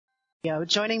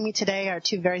Joining me today are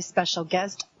two very special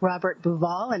guests, Robert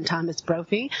Bauval and Thomas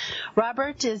Brophy.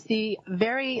 Robert is the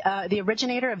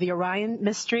originator of the Orion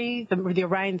Mystery, the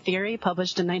Orion Theory,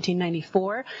 published in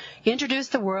 1994. He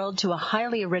introduced the world to a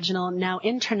highly original, now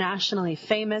internationally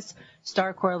famous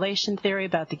star correlation theory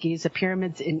about the Giza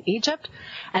Pyramids in Egypt,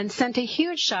 and sent a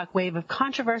huge shockwave of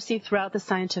controversy throughout the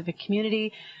scientific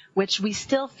community, which we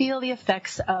still feel the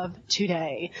effects of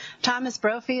today. Thomas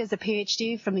Brophy is a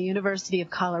PhD from the University of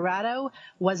Colorado,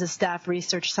 was a staff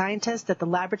research scientist at the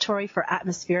Laboratory for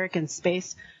Atmospheric and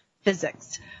Space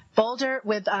Physics,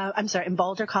 in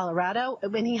Boulder, Colorado.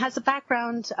 When he has a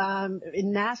background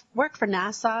in work for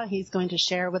NASA, he's going to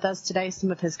share with us today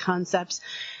some of his concepts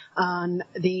on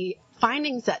the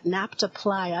findings at Nabta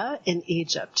Playa in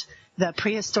Egypt. The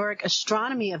prehistoric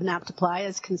astronomy of Nabta Playa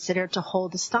is considered to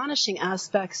hold astonishing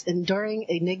aspects, enduring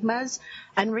enigmas,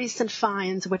 and recent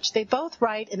finds, which they both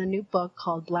write in a new book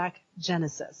called Black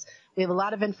Genesis. We have a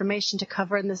lot of information to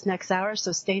cover in this next hour,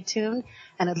 so stay tuned.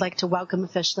 And I'd like to welcome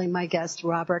officially my guests,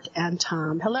 Robert and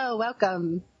Tom. Hello,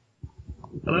 welcome.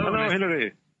 Hello,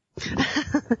 Hillary.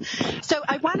 So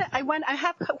I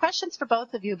have questions for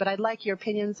both of you, but I'd like your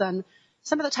opinions on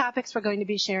some of the topics we're going to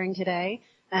be sharing today.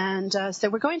 And so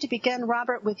we're going to begin,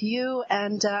 Robert, with you.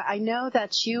 And I know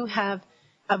that you have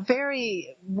a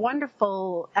very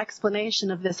wonderful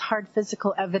explanation of this hard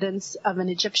physical evidence of an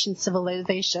Egyptian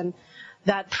civilization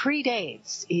that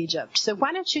predates Egypt. So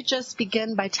why don't you just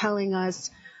begin by telling us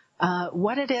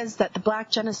what it is that the Black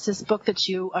Genesis book that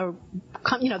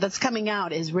that's coming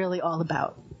out is really all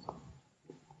about?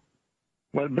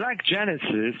 Well, Black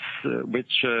Genesis,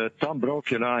 which Tom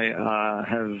Brophy and I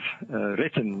have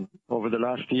written over the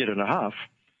last year and a half,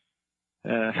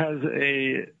 has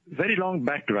a very long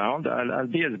background. I'll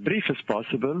be as brief as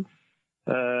possible.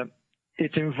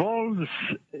 It involves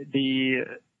the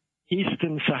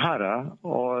Eastern Sahara,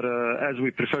 or as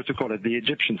we prefer to call it, the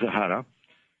Egyptian Sahara,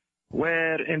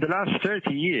 where in the last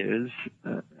 30 years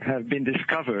have been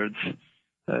discovered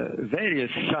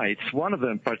various sites. One of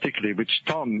them particularly, which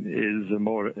Tom is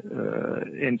more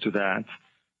into that,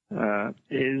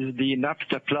 is the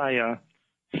Nabta Playa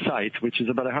site, which is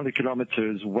about 100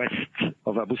 kilometers west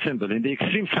of Abu Simbel, in the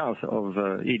extreme south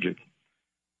of Egypt.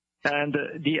 And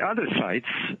the other sites,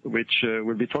 which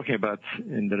we'll be talking about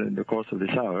in the course of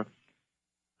this hour,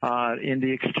 are in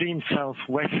the extreme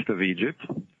southwest of Egypt,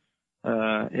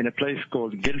 in a place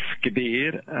called Gilf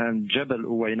Kibir and Jebel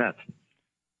Uwaynat.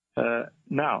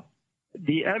 Now,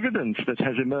 the evidence that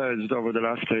has emerged over the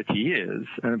last 30 years,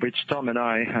 and which Tom and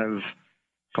I have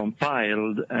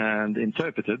compiled and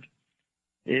interpreted,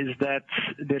 is that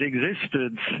there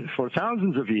existed for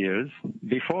thousands of years,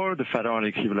 before the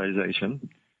pharaonic civilization,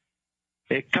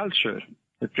 a culture,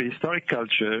 a prehistoric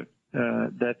culture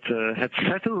that had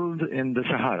settled in the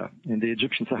Sahara, in the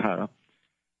Egyptian Sahara,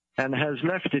 and has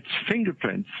left its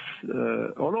fingerprints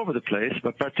all over the place,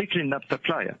 but particularly in Nabta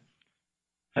Playa.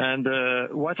 And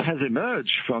what has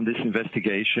emerged from this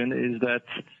investigation is that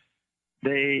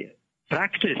they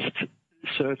practiced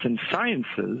certain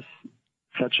sciences,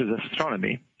 such as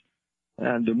astronomy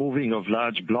and the moving of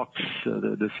large blocks,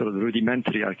 the sort of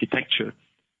rudimentary architecture,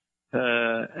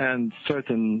 and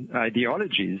certain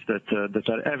ideologies that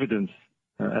are evident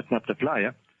at Nabta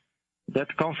Playa,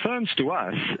 that confirms to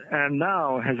us, and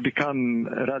now has become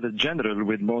rather general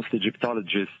with most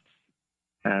Egyptologists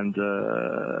and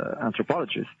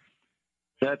anthropologists,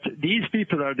 that these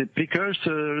people are the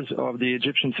precursors of the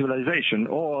Egyptian civilization,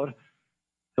 or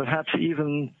perhaps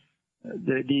even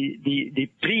the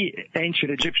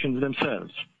pre-ancient Egyptians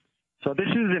themselves. So this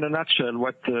is, in a nutshell,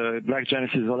 what Black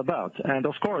Genesis is all about. And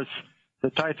of course,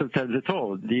 the title tells it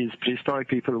all. These prehistoric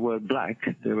people were black.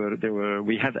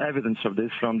 We have evidence of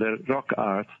this from their rock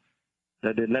art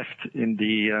that they left in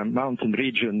the mountain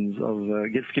regions of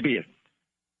Gilf Kibir.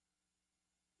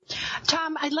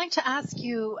 Tom, I'd like to ask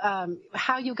you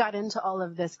how you got into all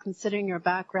of this, considering your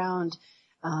background.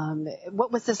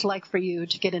 What was this like for you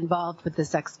to get involved with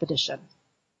this expedition?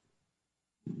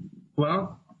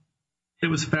 Well, it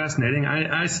was fascinating.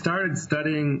 I started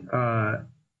studying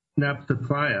Nabta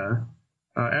Playa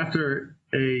after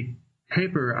a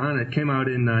paper on it came out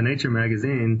in Nature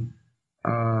magazine.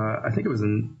 I think it was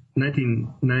in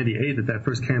 1998 that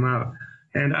first came out.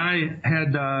 And I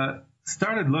had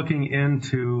started looking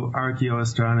into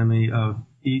archaeoastronomy of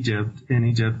Egypt. In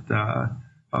Egypt,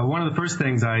 one of the first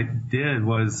things I did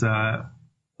was,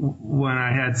 when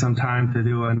I had some time to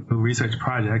do a research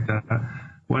project,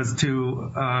 was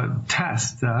to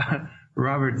test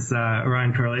Robert's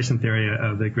Orion Correlation Theory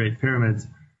of the Great Pyramids,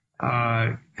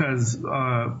 because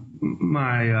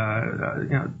my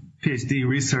PhD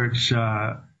research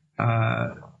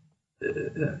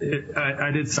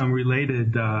I did some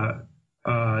related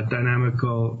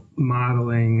dynamical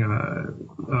modeling,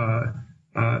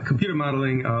 computer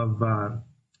modeling of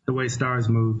the way stars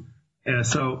move.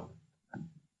 So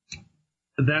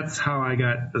that's how I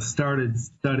got started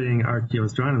studying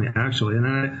archaeoastronomy, actually.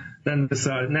 And then this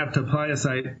Nabta Playa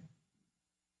site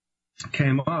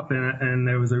came up, and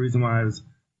there was a reason why I was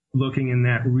looking in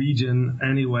that region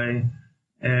anyway.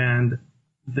 And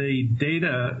the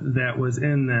data that was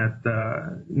in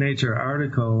that Nature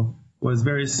article was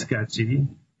very sketchy,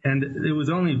 and it was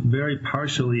only very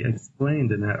partially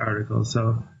explained in that article.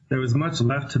 So there was much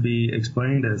left to be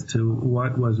explained as to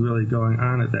what was really going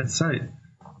on at that site.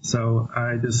 So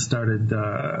I just started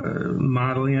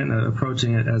modeling it and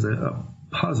approaching it as a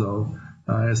puzzle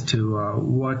as to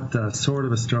what sort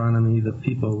of astronomy the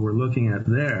people were looking at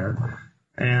there.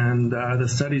 And the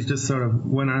studies just sort of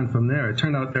went on from there. It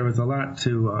turned out there was a lot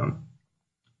to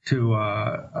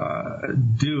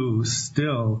do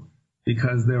still,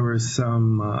 because there were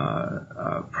some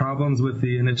problems with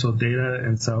the initial data,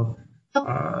 and so.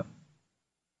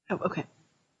 Okay.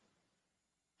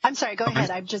 I'm sorry. Go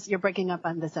ahead. You're breaking up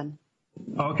on this end.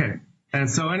 Okay. And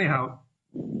so anyhow,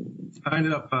 I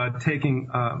ended up taking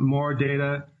more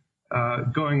data,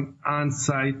 going on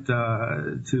site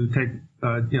to take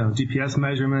GPS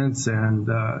measurements and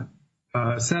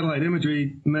satellite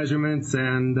imagery measurements,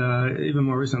 and even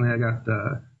more recently, I got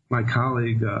my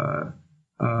colleague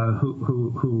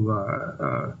who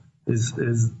is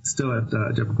still at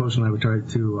Jet Propulsion Laboratory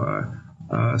to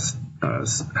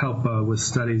help with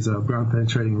studies of ground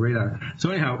penetrating radar.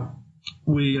 So anyhow,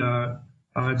 we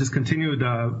just continued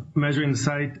measuring the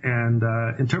site and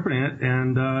interpreting it,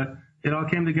 and it all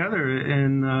came together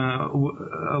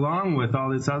along with all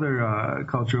this other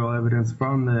cultural evidence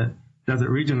from the desert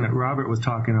region that Robert was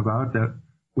talking about, that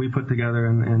we put together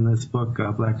in this book,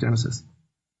 Black Genesis.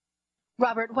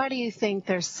 Robert, why do you think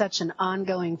there's such an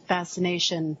ongoing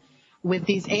fascination with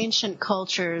these ancient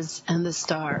cultures and the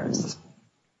stars?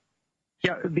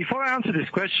 Yeah, before I answer this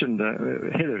question,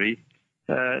 Hillary,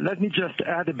 let me just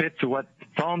add a bit to what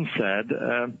Tom said.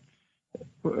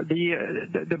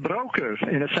 The broker,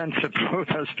 in a sense, that brought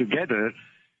us together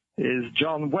is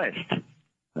John West.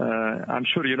 I'm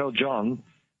sure you know John.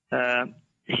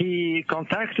 He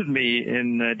contacted me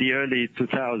in the early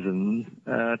 2000s,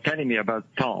 telling me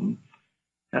about Tom.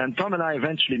 And Tom and I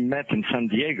eventually met in San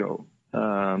Diego.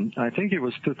 I think it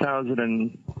was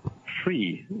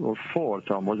 2003 or 4,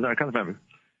 Tom, wasn't it? I can't remember.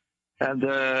 And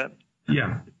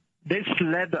yeah, this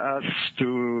led us to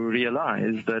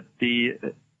realize that the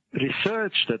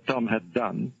research that Tom had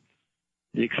done,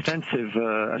 the extensive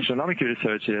astronomical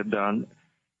research he had done,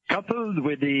 coupled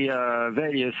with the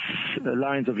various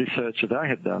lines of research that I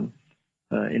had done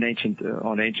on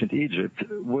ancient Egypt,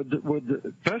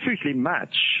 would perfectly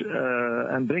match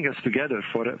and bring us together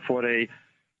for a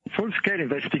full-scale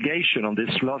investigation on this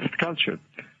lost culture.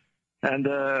 And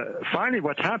finally,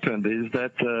 what happened is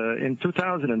that in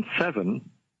 2007,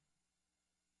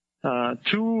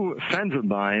 two friends of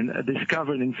mine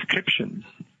discovered inscriptions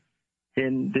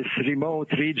in this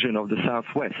remote region of the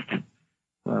southwest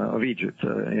of Egypt,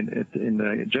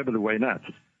 in Jebel Waynat.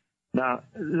 Now,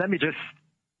 let me just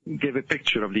give a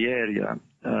picture of the area.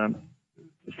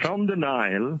 From the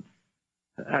Nile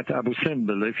at Abu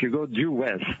Simbel, if you go due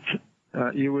west,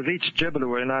 you will reach Jebel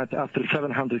Waynat after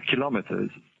 700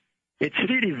 kilometers. It's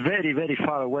really very, very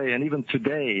far away, and even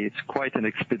today it's quite an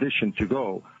expedition to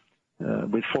go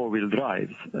with four-wheel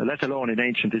drives, let alone in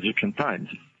ancient Egyptian times.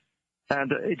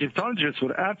 And Egyptologists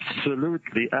were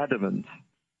absolutely adamant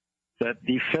that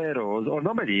the pharaohs, or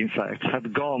nobody in fact,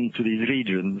 had gone to these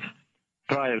regions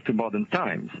prior to modern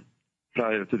times,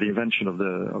 prior to the invention of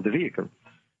the vehicle.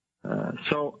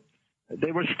 So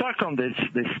they were stuck on this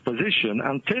position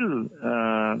until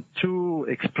two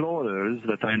explorers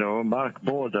that I know, Mark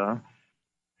Borda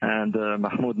and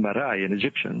Mahmoud Marai, an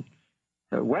Egyptian,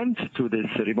 went to this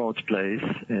remote place,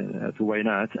 to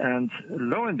Waynat, and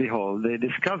lo and behold, they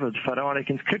discovered pharaonic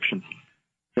inscriptions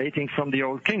dating from the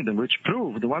Old Kingdom, which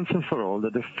proved once and for all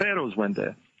that the pharaohs went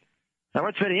there. Now,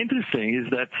 what's very interesting is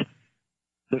that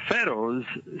the pharaohs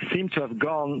seem to have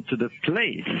gone to the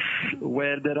place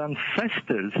where their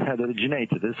ancestors had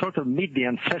originated, a sort of meet the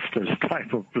ancestors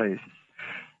type of place.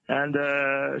 And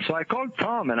so I called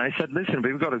Tom and I said, listen,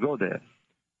 we've got to go there.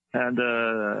 And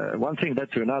one thing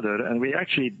led to another, and we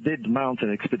actually did mount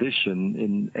an expedition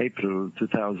in April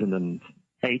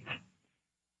 2008,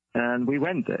 and we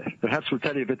went there. Perhaps we'll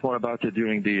tell you a bit more about it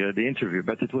during the interview,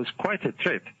 but it was quite a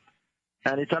trip.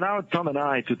 And it allowed Tom and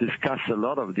I to discuss a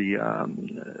lot of the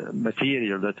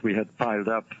material that we had piled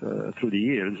up through the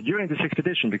years during this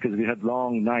expedition, because we had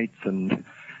long nights and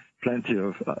plenty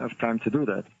of time to do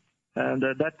that. And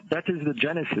that is the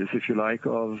genesis, if you like,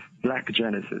 of Black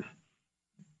Genesis.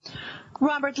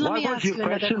 Robert, let me ask you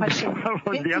another question. What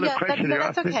was the other question?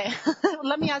 That's okay.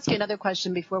 Let me ask you another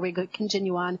question before we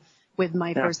continue on with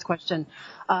my first question.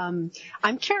 I'm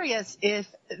curious if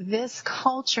this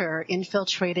culture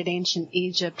infiltrated ancient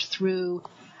Egypt through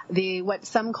what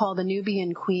some call the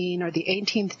Nubian queen or the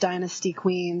 18th dynasty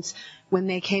queens. When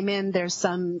they came in, there's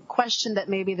some question that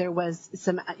maybe there was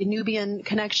some Nubian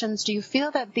connections. Do you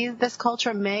feel that this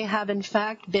culture may have in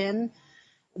fact been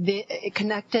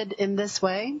connected in this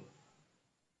way?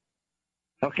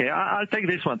 Okay, I'll take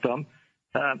this one, Tom.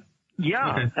 Let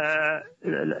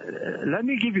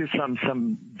me give you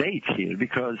some dates here,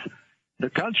 because the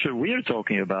culture we're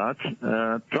talking about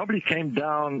probably came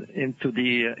down into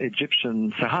the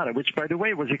Egyptian Sahara, which, by the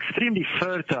way, was extremely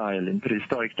fertile in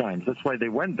prehistoric times. That's why they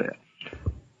went there.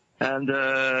 And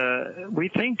we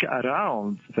think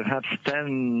around perhaps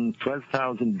 10,000,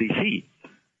 12,000 BC.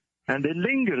 And they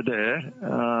lingered there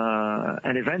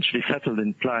and eventually settled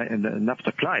in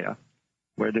Nabta Playa,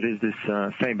 where there is this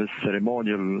famous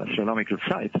ceremonial astronomical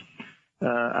site,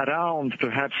 around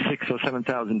perhaps 6,000 or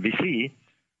 7,000 BC.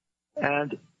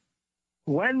 And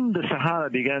when the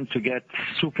Sahara began to get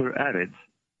super arid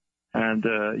and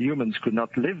humans could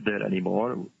not live there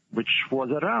anymore, which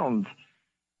was around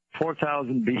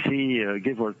 4,000 BC,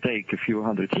 give or take a few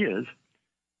hundred years,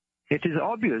 it is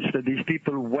obvious that these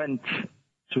people went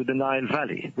to the Nile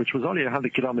Valley, which was only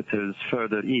 100 kilometers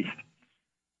further east.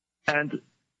 And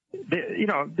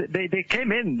they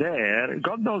came in there.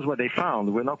 God knows what they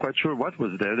found. We're not quite sure what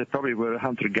was there. They probably were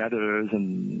hunter-gatherers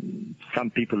and some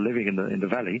people living in the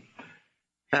valley.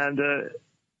 And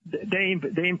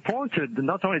they imported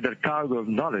not only their cargo of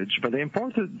knowledge, but they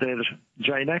imported their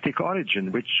genetic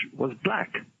origin, which was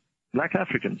black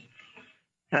Africans.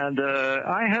 And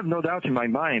I have no doubt in my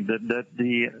mind that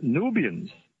the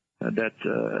Nubians that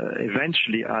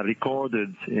eventually are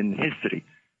recorded in history,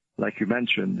 like you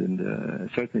mentioned,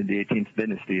 certainly the 18th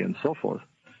dynasty and so forth.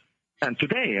 And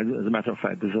today, as a matter of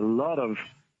fact, there's a lot of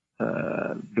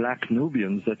black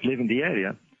Nubians that live in the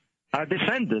area, are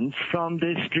descendants from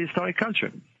this prehistoric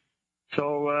culture.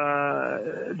 So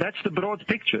that's the broad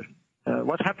picture.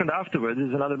 What happened afterwards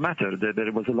is another matter.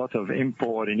 There was a lot of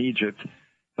import in Egypt,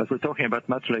 but we're talking about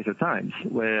much later times,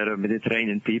 where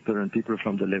Mediterranean people and people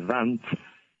from the Levant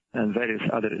and various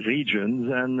other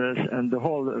regions, and the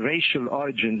whole racial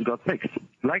origins got mixed,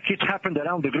 like it happened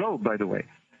around the globe, by the way.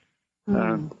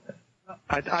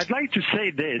 I'd like to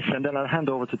say this, and then I'll hand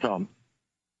over to Tom.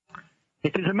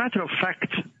 It is a matter of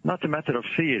fact, not a matter of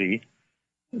theory,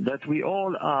 that we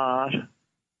all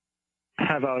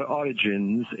have our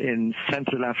origins in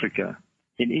Central Africa,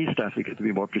 in East Africa to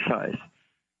be more precise.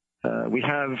 We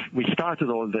started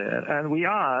all there, and we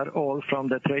are all from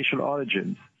that racial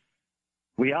origins.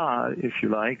 We are, if you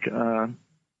like,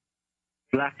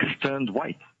 blacks turned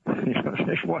white,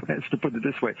 if one has to put it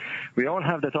this way. We all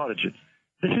have that origin.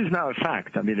 This is now a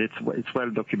fact. I mean, it's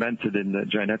well documented in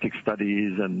genetic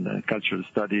studies and cultural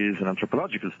studies and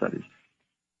anthropological studies.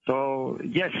 So,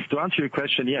 yes, to answer your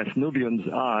question, yes, Nubians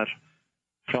are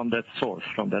from that source,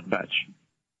 from that batch.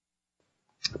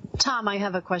 Tom, I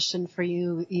have a question for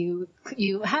you.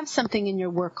 You have something in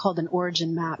your work called an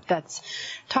origin map that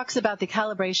talks about the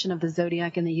calibration of the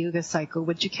zodiac and the Yuga cycle.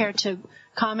 Would you care to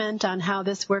comment on how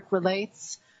this work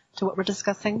relates to what we're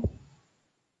discussing?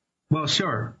 Well,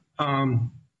 sure.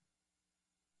 That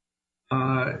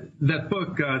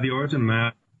book, The Origin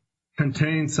Map,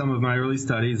 contains some of my early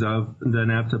studies of the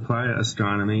Nabta Playa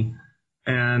astronomy,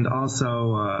 and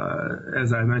also,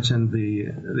 as I mentioned,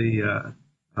 the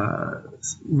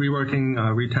reworking,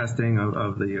 retesting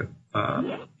of the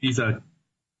Giza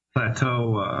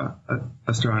Plateau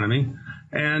astronomy.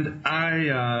 And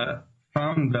I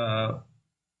found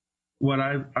what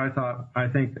I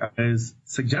think is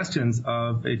suggestions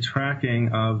of a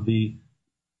tracking of the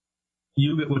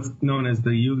Yuga, what's known as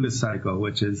the Yuga cycle,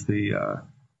 which is the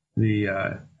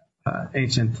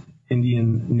ancient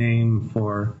Indian name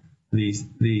for the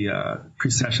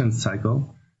precession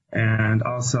cycle, and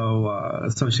also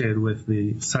associated with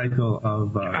the cycle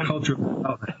of cultural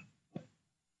development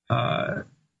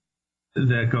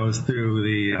that goes through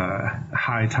the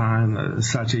high time, the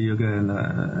Satya Yuga, and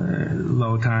the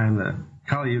low time, the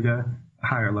Kali Yuga,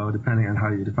 high or low, depending on how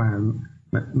you define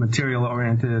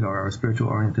material-oriented or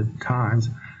spiritual-oriented times.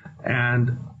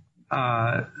 And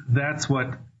that's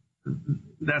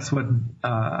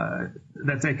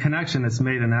a connection that's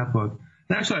made in that book.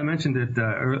 And actually, I mentioned it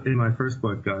in my first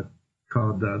book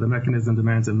called "The Mechanism,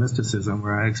 Demands, and Mysticism,"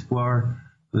 where I explored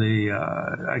the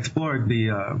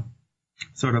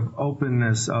sort of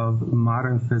openness of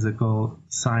modern physical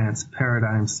science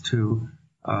paradigms to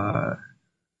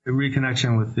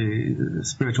reconnection with the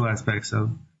spiritual aspects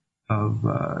of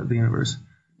the universe.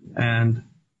 And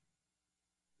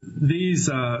these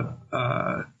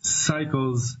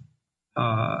cycles,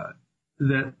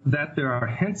 that there are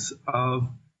hints of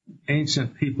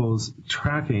ancient peoples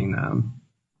tracking them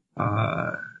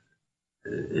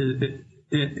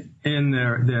in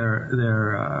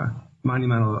their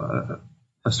monumental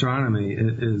astronomy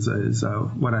is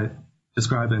what I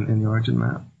describe in the origin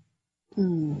map.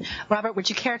 Robert, would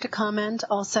you care to comment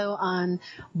also on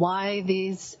why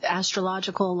these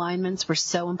astrological alignments were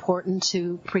so important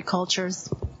to pre-cultures?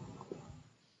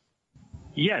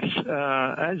 Yes,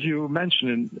 as you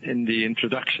mentioned in the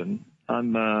introduction,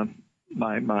 my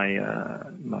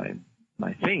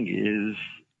thing is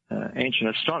ancient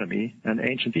astronomy and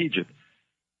ancient Egypt.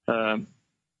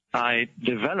 I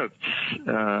developed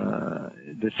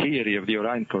the theory of the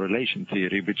Orion Correlation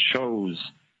Theory, which shows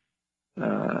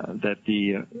that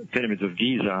the pyramids of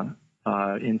Giza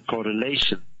are in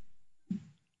correlation.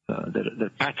 The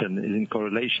pattern is in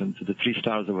correlation to the three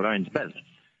stars of Orion's belt.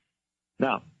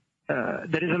 Now,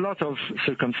 there is a lot of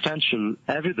circumstantial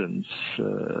evidence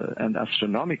and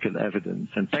astronomical evidence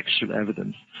and textual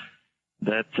evidence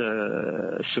that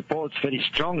supports very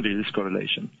strongly this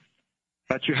correlation.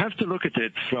 But you have to look at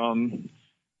it from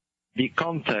the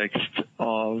context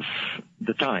of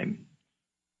the time.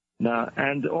 Now,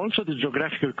 and also the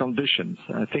geographical conditions.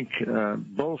 I think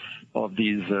both of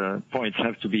these points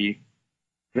have to be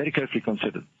very carefully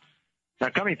considered. Now,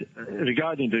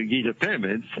 regarding the Giza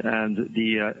Pyramids and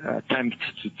the attempt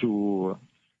to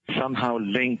somehow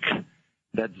link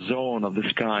that zone of the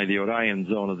sky, the Orion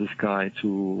zone of the sky,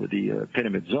 to the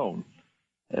pyramid zone,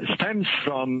 stems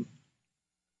from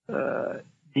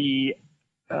the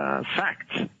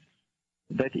fact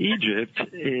that Egypt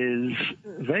is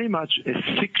very much a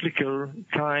cyclical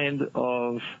kind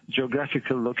of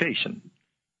geographical location.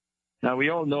 Now, we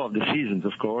all know of the seasons,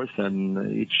 of course,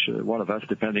 and each one of us,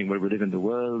 depending where we live in the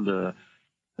world,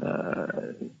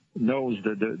 knows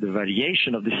the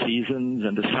variation of the seasons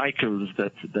and the cycles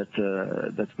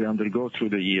that we undergo through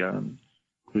the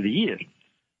year.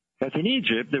 But in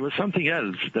Egypt, there was something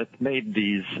else that made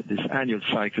this annual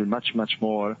cycle much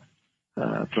more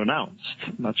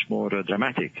pronounced, much more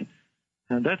dramatic,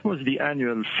 and that was the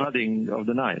annual flooding of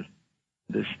the Nile.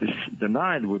 The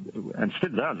Nile would, and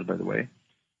still does, by the way,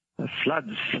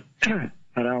 floods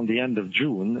around the end of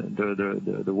June.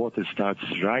 The water starts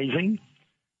rising,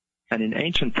 and in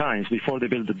ancient times, before they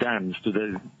built the dams,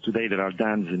 today there are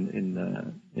dams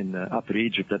in Upper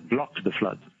Egypt that block the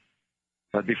flood.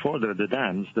 But before the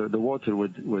dams, the water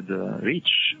would reach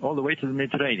all the way to the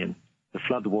Mediterranean, the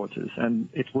flood waters, and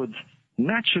it would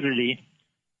naturally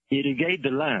irrigate the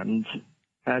land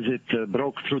as it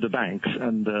broke through the banks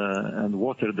and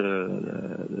water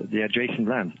the adjacent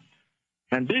land.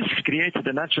 And this created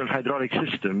a natural hydraulic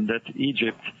system that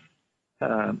Egypt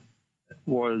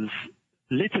was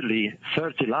literally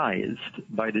fertilized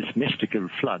by this mystical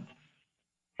flood.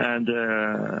 And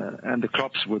the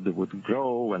crops would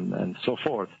grow and so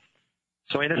forth.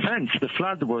 So in a sense, the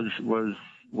flood was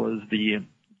the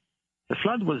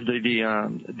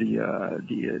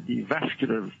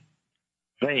vascular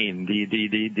vein,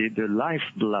 the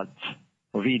lifeblood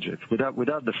of Egypt.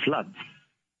 Without the flood,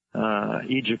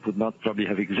 Egypt would not probably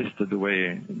have existed the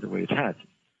way it had.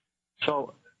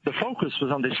 So the focus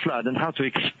was on this flood and how to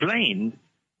explain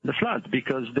the flood,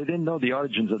 because they didn't know the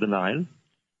origins of the Nile.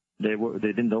 They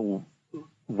didn't know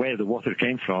where the water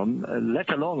came from, let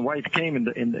alone why it came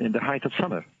in the height of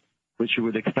summer, which you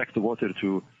would expect the water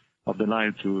of the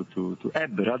Nile to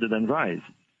ebb rather than rise.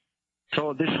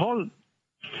 So this whole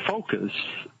focus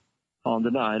on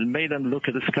the Nile made them look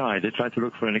at the sky. They tried to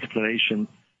look for an explanation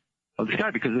of the sky,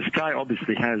 because the sky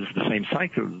obviously has the same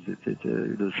cycles.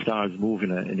 The stars move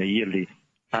in a yearly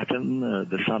pattern.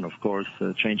 The sun, of course,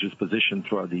 changes position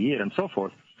throughout the year and so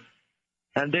forth.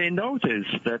 And they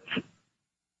noticed that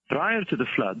prior to the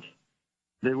flood,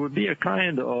 there would be a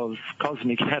kind of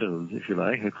cosmic herald, if you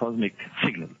like, a cosmic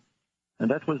signal. And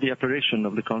that was the apparition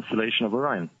of the constellation of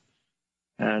Orion,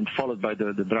 and followed by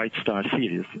the bright star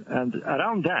Sirius. And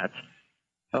around that,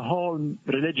 a whole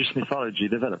religious mythology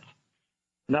developed.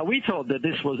 Now, we thought that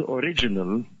this was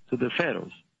original to the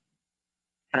pharaohs.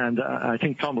 And I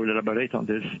think Tom will elaborate on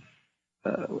this.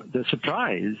 The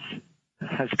surprise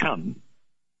has come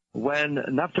when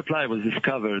naphtha was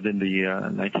discovered in the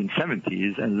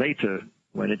 1970s, and later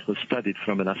when it was studied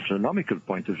from an astronomical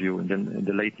point of view in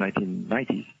the late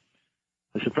 1990s.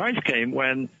 The surprise came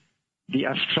when the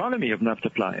astronomy of naphtha,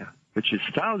 which is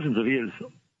thousands of years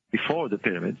before the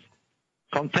pyramids,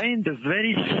 contained the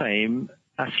very same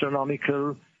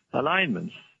astronomical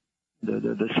alignments.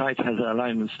 The site has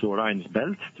alignments to Orion's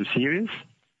belt, to Sirius,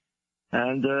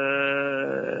 and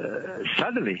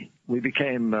suddenly we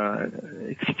became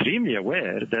extremely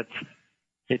aware that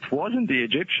it wasn't the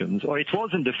Egyptians or it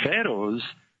wasn't the pharaohs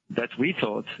that we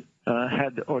thought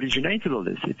had originated all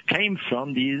this. It came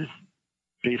from these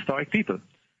prehistoric people.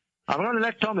 I'm going to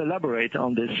let Tom elaborate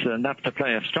on this Naphtha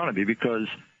astronomy because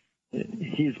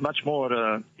he's much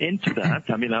more into that.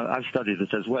 I mean, I've studied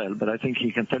it as well, but I think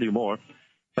he can tell you more.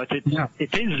 But it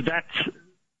is that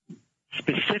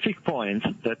specific point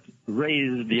that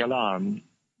raised the alarm.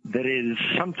 There is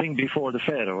something before the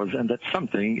pharaohs, and that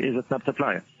something is at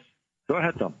Naphtha. Go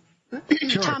ahead, Tom.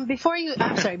 Sure. Tom, before you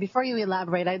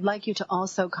elaborate, I'd like you to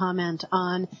also comment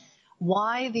on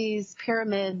why these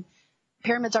pyramids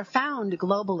are found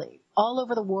globally, all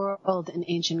over the world in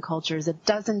ancient cultures. It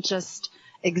doesn't just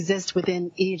exist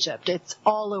within Egypt. It's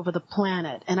all over the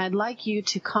planet. And I'd like you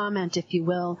to comment, if you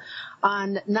will,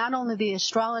 on not only the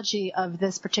astrology of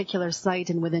this particular site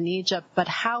and within Egypt, but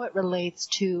how it relates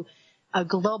to a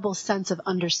global sense of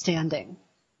understanding.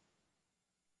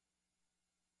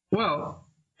 Well,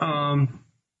 for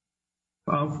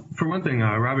one thing,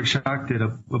 Robert Schoch did a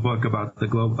book about the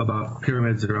globe, about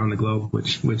pyramids around the globe,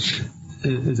 which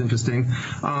is interesting.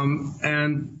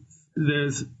 And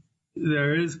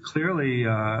there is clearly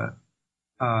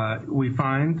we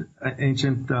find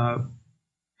ancient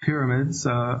pyramids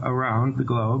around the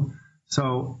globe.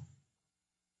 So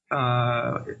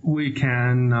we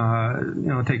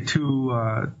can take two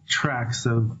tracks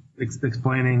of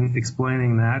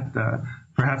explaining that.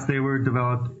 Perhaps they were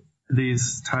developed.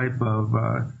 These type of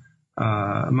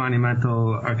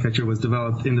monumental architecture was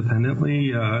developed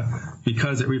independently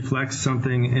because it reflects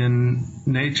something in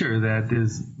nature that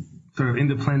is sort of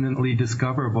independently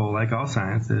discoverable, like all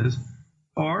science is.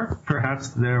 Or perhaps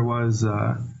there was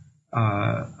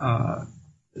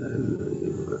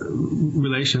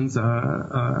relations,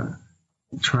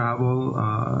 travel,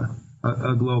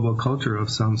 a global culture of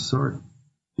some sort.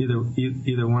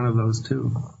 Either one of those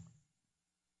two.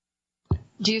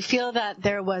 Do you feel that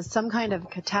there was some kind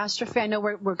of catastrophe? I know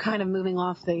we're kind of moving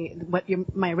off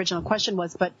my original question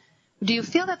was, but do you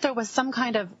feel that there was some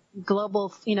kind of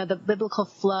global, the biblical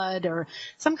flood or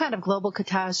some kind of global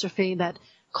catastrophe that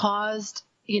caused,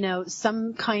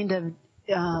 some kind of,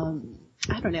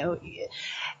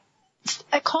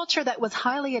 a culture that was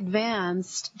highly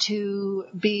advanced to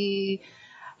be,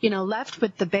 left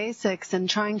with the basics and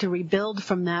trying to rebuild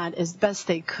from that as best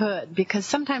they could? Because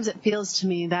sometimes it feels to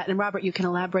me that, and Robert, you can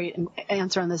elaborate and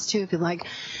answer on this too if you like,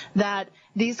 that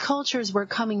these cultures were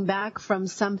coming back from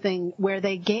something where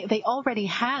they already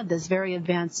had this very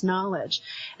advanced knowledge.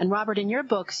 And Robert, in your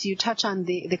books, you touch on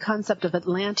the concept of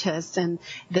Atlantis and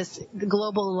this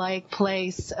global-like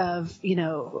place of,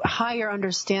 higher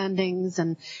understandings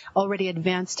and already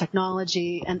advanced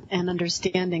technology and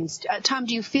understandings. Tom,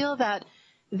 do you feel that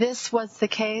this was the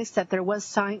case, that there was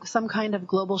some kind of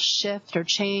global shift or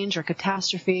change or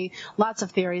catastrophe, lots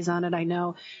of theories on it, I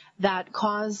know, that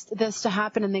caused this to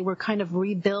happen and they were kind of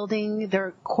rebuilding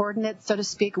their coordinates, so to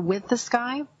speak, with the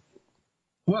sky?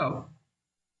 Well,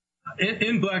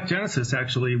 in Black Genesis,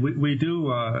 actually, we do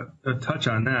touch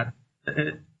on that.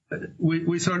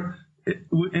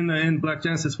 In Black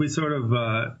Genesis, we sort of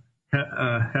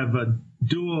have a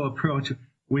dual approach.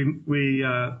 We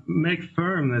make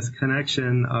firm this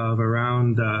connection of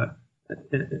around,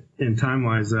 in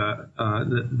time-wise,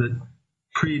 the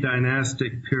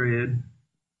pre-dynastic period,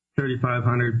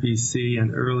 3500 BC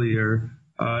and earlier,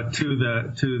 to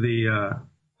the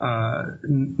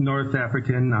North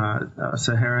African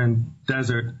Saharan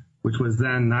desert, which was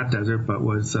then not desert but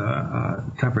was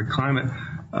temperate climate,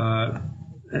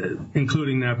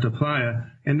 including Naphtha.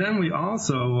 And then we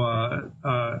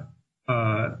also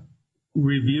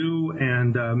review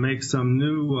and make some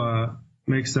new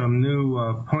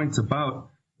points about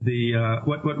the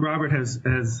what Robert has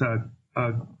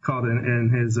called in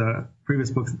his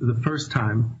previous books the first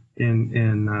time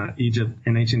in Egypt,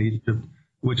 in ancient Egypt,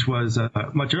 which was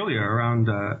much earlier, around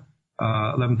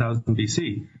 11,000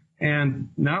 BC. And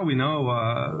now we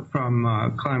know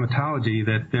from climatology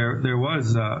that there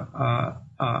was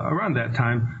around that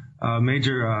time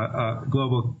major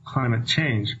global climate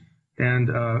change and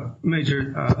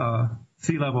major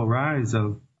sea level rise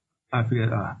of, I forget,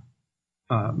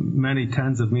 many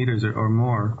tens of meters or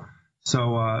more.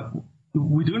 So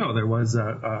we do know there was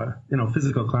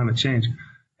physical climate change,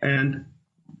 and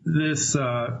this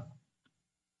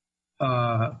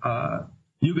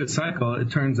Yuga cycle, it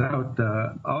turns out,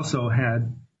 also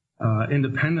had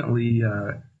independently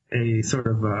a sort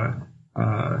of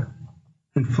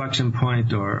inflection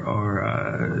point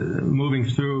or moving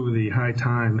through the high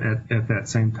time at that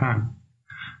same time.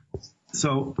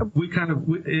 So we kind of,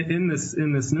 in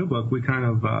this new book, we kind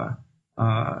of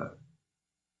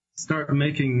start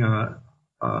making all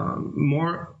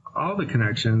the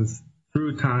connections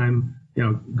through time,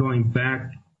 going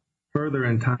back further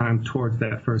in time towards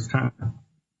that first time.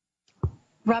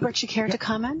 Robert, you care to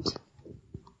comment?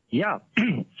 Yeah.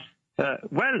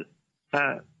 What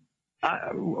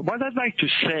I'd like to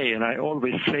say, and I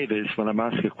always say this when I'm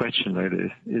asked a question like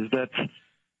this, is that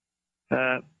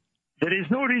there is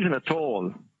no reason at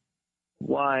all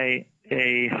why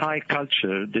a high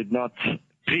culture did not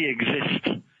pre-exist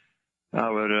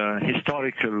our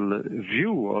historical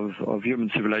view of human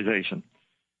civilization.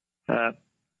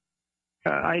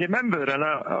 I remember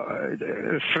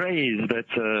a phrase that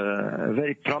a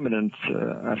very prominent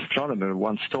astronomer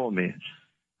once told me,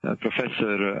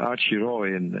 Professor Archie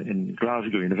Roy in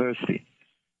Glasgow University.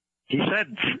 He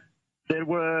said there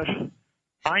were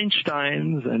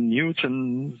Einsteins and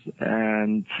Newtons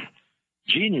and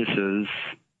geniuses,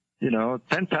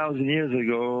 10,000 years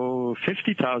ago,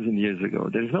 50,000 years ago.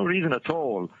 There's no reason at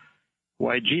all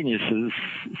why geniuses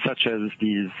such as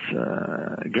these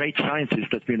great scientists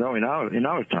that we know in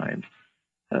our times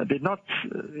did not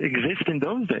exist in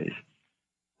those days.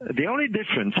 The only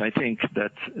difference, I think,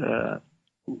 that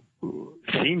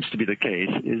seems to be the case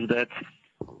is that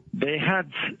they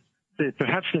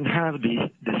perhaps didn't have the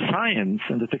science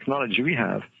and the technology we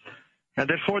have, and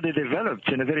therefore they developed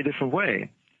in a very different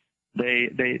way.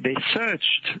 They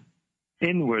searched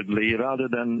inwardly rather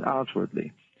than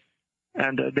outwardly.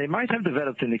 And they might have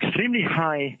developed an extremely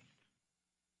high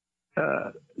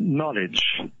knowledge,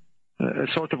 a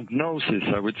sort of gnosis,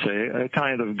 I would say, a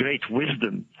kind of great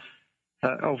wisdom,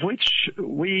 of which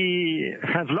we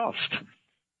have lost.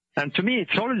 And to me,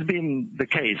 it's always been the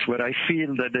case where I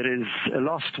feel that there is a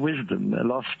lost wisdom, a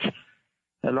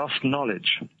lost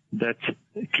knowledge that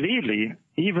clearly,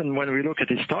 even when we look at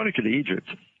historical Egypt,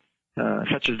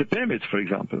 such as the pyramids, for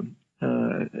example,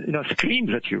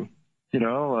 screams at you.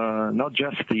 Not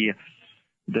just the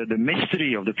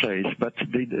mystery of the place, but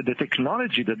the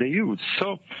technology that they use.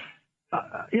 So,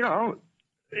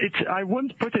 I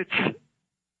wouldn't put it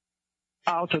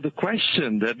out of the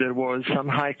question that there was some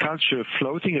high culture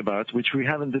floating about which we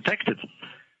haven't detected.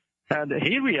 And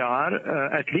here we are,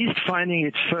 at least finding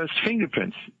its first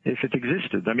fingerprints, if it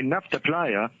existed. I mean, Nabta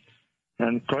Playa,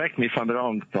 and correct me if I'm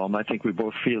wrong, Tom, I think we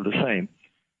both feel the same,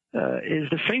 is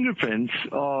the fingerprints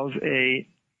of a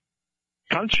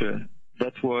culture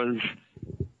that was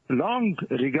long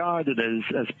regarded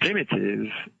as primitive,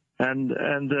 and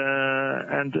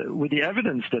with the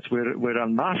evidence that we're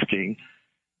unmasking,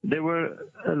 they were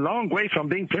a long way from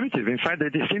being primitive. In fact,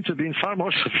 they seem to have been far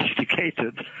more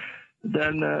sophisticated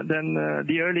than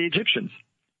the early Egyptians.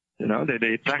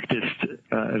 They practiced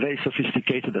a very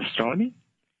sophisticated astronomy.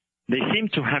 They seem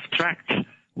to have tracked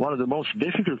one of the most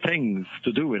difficult things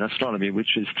to do in astronomy,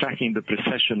 which is tracking the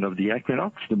precession of the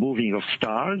equinox, the moving of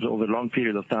stars over a long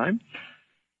period of time,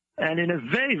 and in a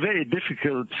very, very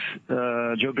difficult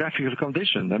geographical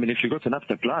condition. I mean, if you go to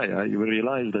Nabta Playa, you will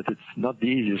realize that it's not the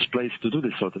easiest place to do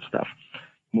this sort of stuff,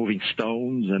 moving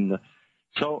stones. And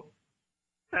so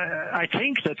I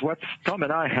think that what Tom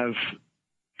and I have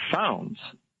found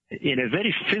in a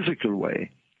very physical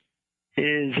way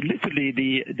is literally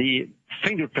the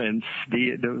fingerprints,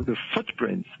 the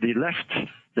footprints, the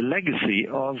legacy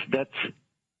of that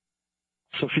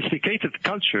sophisticated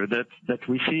culture that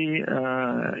we see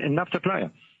in Nabta Playa.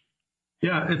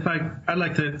 Yeah, I'd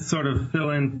like to sort of fill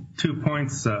in 2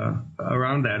 points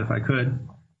around that, if I could.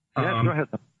 Yeah, go ahead.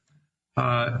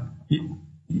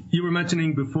 You were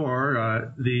mentioning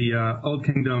before the Old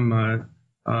Kingdom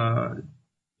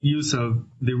use of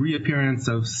the reappearance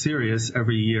of Sirius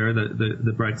every year,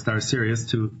 the bright star Sirius,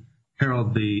 to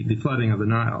herald the flooding of the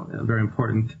Nile, very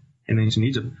important in ancient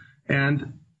Egypt.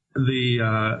 And the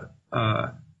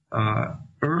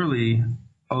early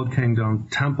Old Kingdom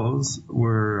temples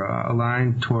were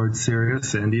aligned towards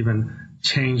Sirius, and even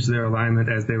changed their alignment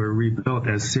as they were rebuilt,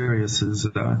 as Sirius's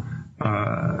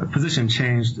position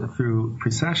changed through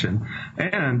precession.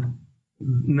 And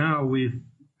now we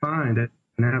find in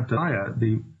Nabta Playa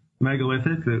the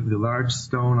megalithic, the large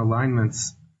stone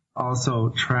alignments, also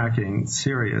tracking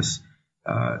Sirius,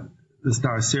 the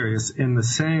star Sirius, in the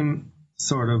same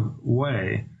sort of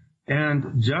way,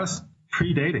 and just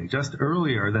predating, just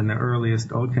earlier than the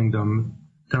earliest Old Kingdom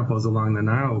temples along the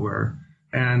Nile were,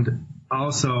 and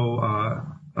also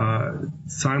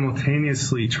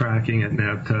simultaneously tracking at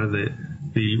Nabta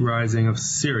the rising of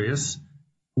Sirius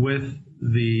with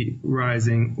the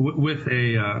rising, with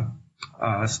a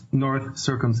north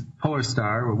circumpolar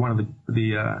star, or one of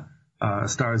the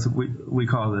stars that we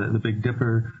call the Big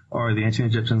Dipper, or the ancient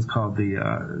Egyptians called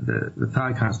the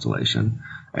Thigh constellation,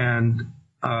 and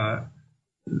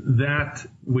that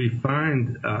we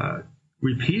find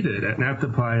repeated at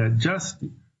Nabta just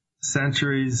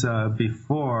centuries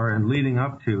before and leading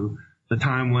up to the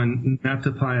time when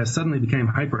Nabta suddenly became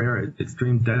hyper-arid,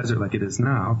 extreme desert like it is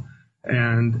now,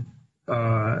 and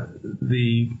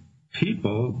the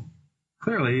people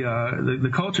clearly, the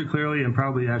culture clearly, and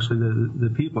probably actually the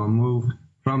people moved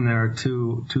from there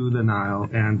to the Nile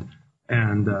and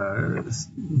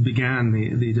began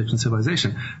the Egyptian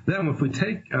civilization. Then, if we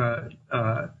take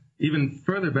even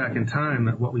further back in time,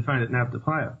 what we find at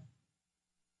Nabta,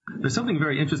 there's something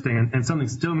very interesting and something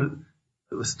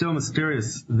still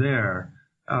mysterious there,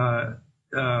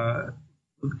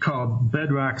 called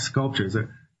bedrock sculptures.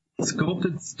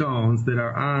 Sculpted stones that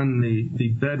are on the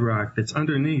bedrock that's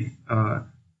underneath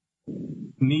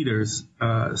meters,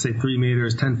 say 3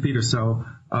 meters, 10 feet or so,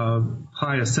 of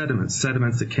playa sediments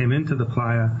that came into the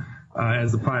playa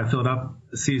as the playa filled up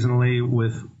seasonally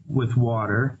with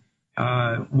water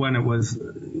when it was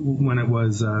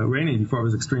raining, before it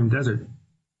was extreme desert.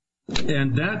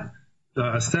 And that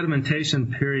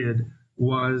sedimentation period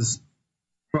was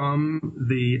from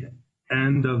the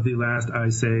end of the last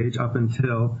ice age up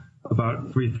until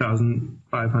about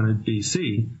 3,500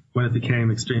 BC, when it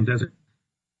became extreme desert.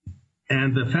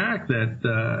 And the fact that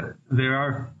there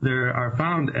are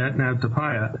found at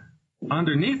Nabta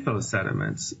underneath those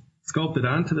sediments, sculpted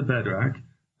onto the bedrock,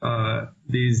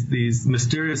 these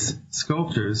mysterious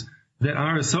sculptures that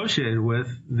are associated with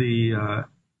the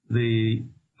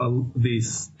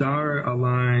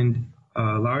star-aligned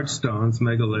large stones,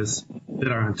 megaliths,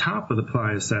 that are on top of the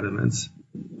playa sediments,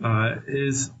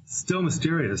 is still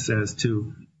mysterious as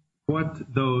to what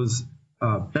those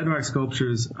bedrock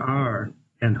sculptures are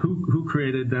and who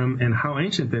created them and how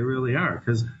ancient they really are.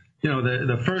 Because,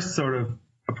 the first sort of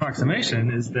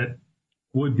approximation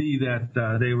would be that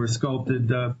they were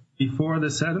sculpted before the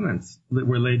sediments that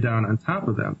were laid down on top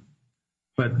of them.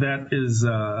 But that is,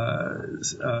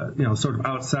 sort of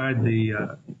outside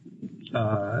the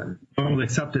normally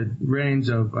accepted range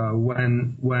of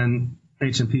when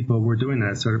ancient people were doing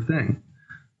that sort of thing.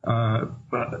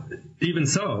 But even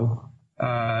so,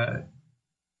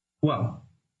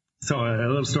 so a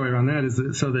little story around that is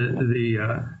that, so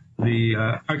the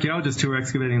archaeologists who were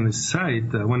excavating this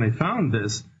site, when they found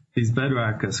these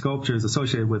bedrock sculptures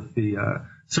associated with the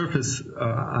surface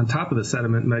on top of the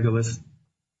sediment megaliths,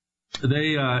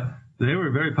 they were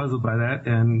very puzzled by that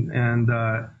and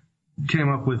came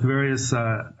up with various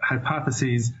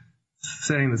hypotheses,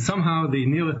 saying that somehow the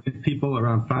Neolithic people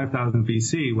around 5,000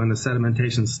 BC, when the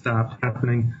sedimentation stopped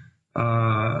happening,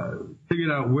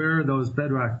 figured out where those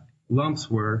bedrock lumps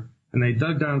were, and they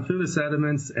dug down through the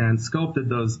sediments and sculpted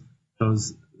those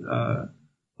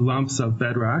lumps of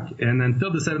bedrock, and then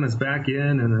filled the sediments back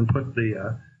in, and then put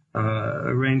the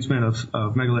arrangement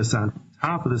of megaliths on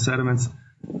top of the sediments.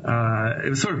 It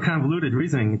was sort of convoluted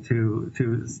reasoning to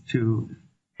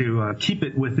keep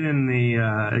it within the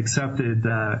accepted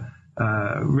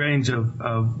range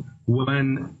of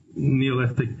when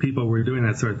Neolithic people were doing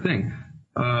that sort of thing.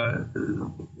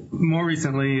 More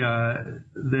recently,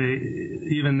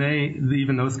 even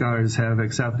those scholars have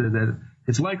accepted that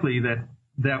it's likely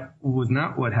that was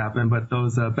not what happened, but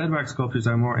those bedrock sculptures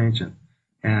are more ancient,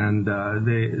 and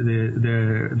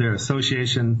their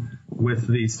association with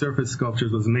the surface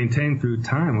sculptures was maintained through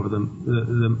time over the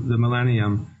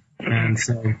millennium, and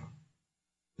so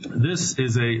this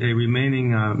is a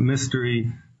remaining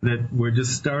mystery that we're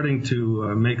just starting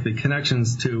to make the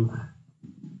connections to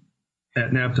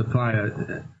at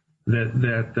Nabta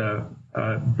that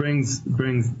brings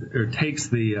or takes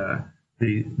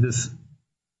this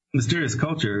mysterious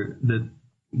culture that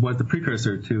was the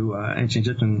precursor to ancient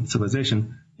Egyptian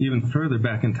civilization even further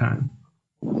back in time.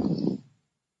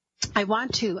 I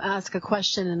want to ask a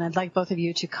question, and I'd like both of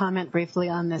you to comment briefly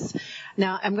on this.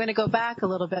 Now, I'm going to go back a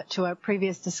little bit to our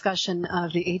previous discussion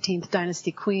of the 18th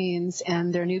dynasty queens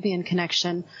and their Nubian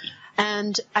connection.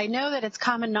 And I know that it's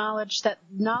common knowledge that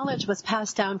knowledge was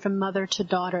passed down from mother to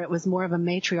daughter. It was more of a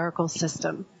matriarchal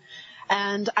system.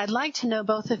 And I'd like to know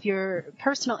both of your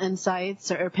personal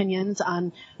insights or opinions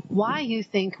on why you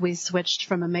think we switched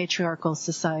from a matriarchal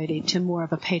society to more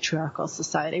of a patriarchal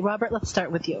society. Robert, let's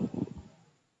start with you.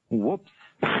 Whoops.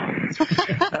 Well,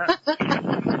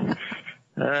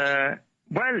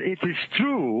 it is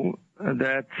true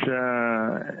that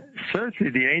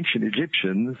certainly the ancient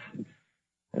Egyptians,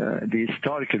 the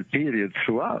historical period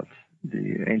throughout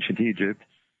the ancient Egypt,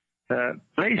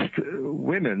 placed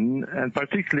women, and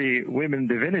particularly women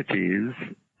divinities,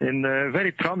 in a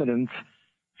very prominent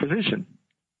position.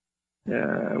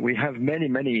 We have many,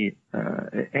 many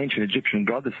ancient Egyptian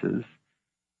goddesses,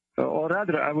 or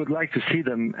rather, I would like to see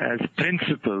them as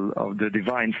principle of the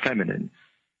divine feminine.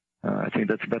 I think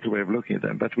that's a better way of looking at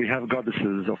them. But we have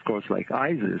goddesses, of course, like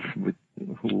Isis,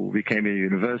 who became a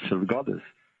universal goddess.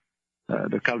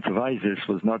 The cult of Isis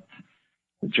was not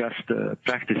just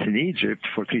practiced in Egypt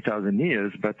for 3,000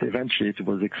 years, but eventually it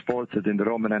was exported in the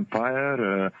Roman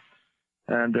Empire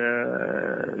and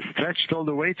stretched all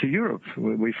the way to Europe.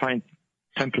 We find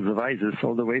temples of Isis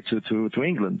all the way to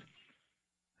England.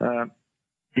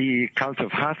 The cult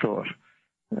of Hathor,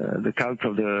 the cult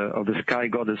of the sky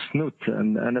goddess Nut,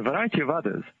 and a variety of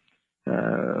others.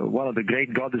 One of the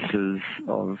great goddesses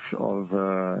of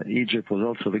Egypt was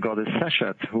also the goddess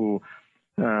Seshat, who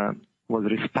was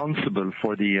responsible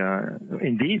for the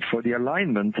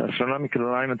alignment, astronomical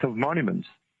alignment of monuments,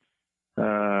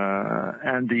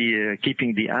 and the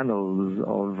keeping the annals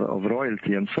of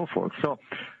royalty and so forth. So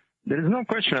there is no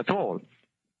question at all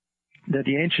that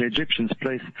the ancient Egyptians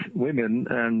placed women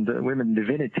and women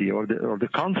divinity, or the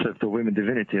concept of women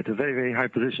divinity, at a very, very high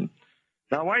position.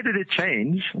 Now, why did it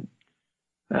change?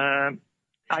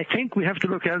 I think we have to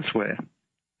look elsewhere.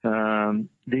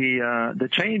 The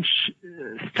change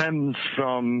stems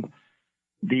from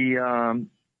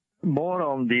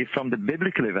from the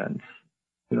biblical events.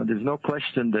 You know, there's no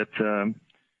question that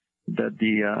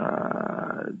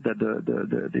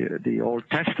the Old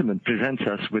Testament presents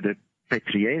us with a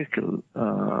patriarchal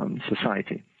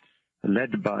society,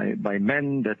 led by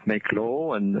men that make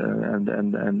law and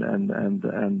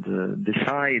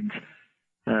decide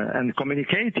and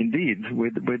communicate indeed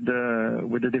with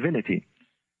the divinity.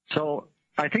 So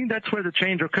I think that's where the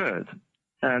change occurred,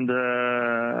 and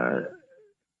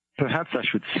perhaps I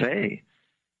should say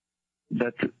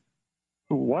that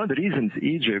one of the reasons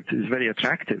Egypt is very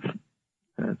attractive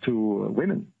to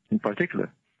women in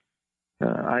particular.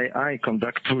 I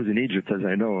conduct tours in Egypt, as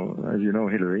you know,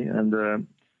 Hillary, and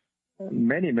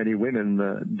many women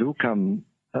do come,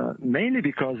 mainly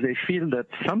because they feel that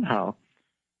somehow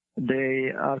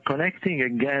they are connecting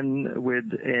again with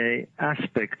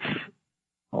aspects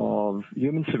of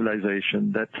human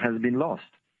civilization that has been lost,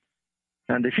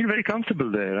 and they feel very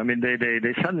comfortable there. I mean, they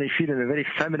suddenly feel in a very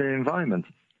feminine environment.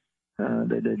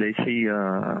 They see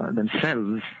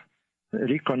themselves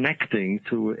reconnecting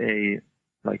to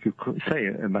like you could say,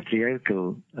 a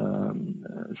matriarchal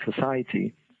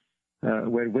society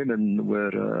where women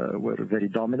were very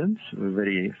dominant, were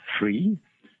very free.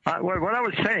 What I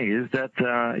was saying is that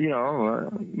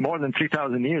more than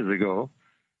 3,000 years ago,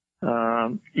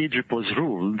 Egypt was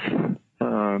ruled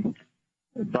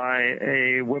by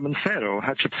a woman pharaoh,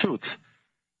 Hatshepsut,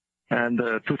 and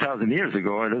 2,000 years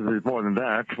ago, a little bit more than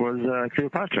that, was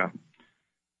Cleopatra.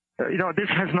 This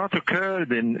has not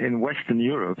occurred in Western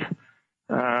Europe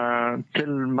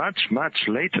till much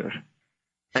later,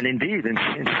 and indeed in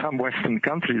some Western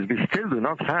countries we still do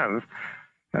not have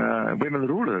women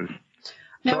rulers.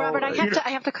 Now, Robert, I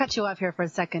have to cut you off here for a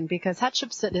second, because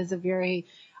Hatshepsut is a very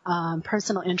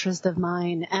personal interest of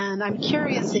mine, and I'm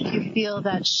curious if you feel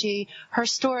that her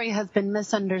story has been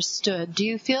misunderstood. Do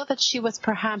you feel that she was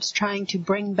perhaps trying to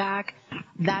bring back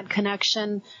that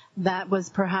connection that was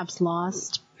perhaps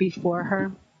lost before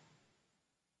her?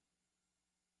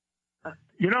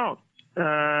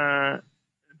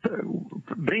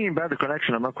 Bringing back the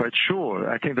connection, I'm not quite sure.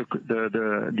 I think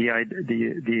the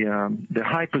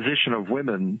high position of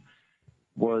women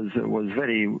was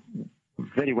very,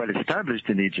 very well established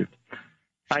in Egypt.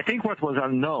 I think what was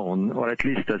unknown, or at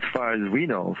least as far as we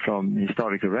know from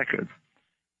historical records,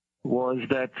 was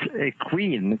that a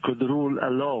queen could rule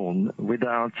alone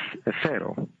without a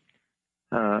pharaoh.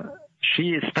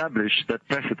 She established that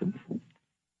precedent.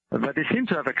 But they seem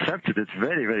to have accepted it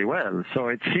very, very well. So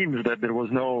it seems that there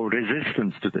was no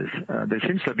resistance to this. There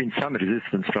seems to have been some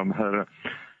resistance from her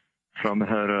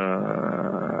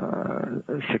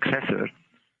successor,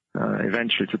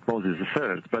 eventually Tutmosis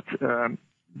III. But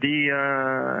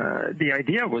the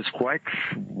idea was quite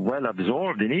well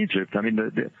absorbed in Egypt. I mean,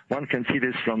 one can see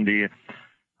this from the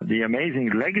amazing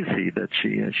legacy that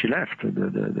she left,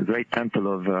 the great temple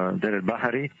of Deir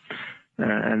el-Bahari.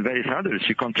 And various others.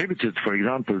 She contributed, for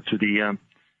example, to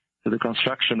the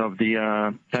construction of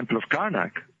the Temple of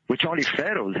Karnak, which only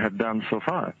pharaohs had done so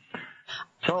far.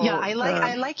 So, yeah, I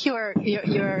like your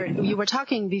you were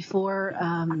talking before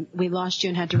we lost you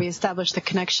and had to reestablish the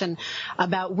connection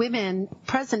about women,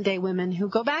 present day women who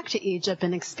go back to Egypt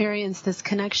and experience this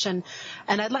connection.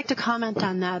 And I'd like to comment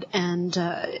on that and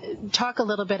talk a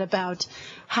little bit about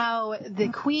how the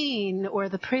queen or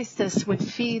the priestess would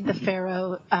feed the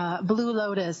pharaoh blue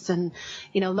lotus, and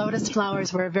lotus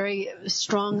flowers were a very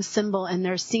strong symbol, and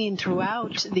they're seen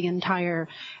throughout the entire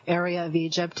area of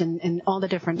Egypt and in all the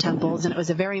different temples, and it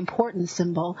was a very important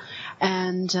symbol.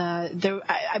 And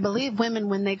I believe women,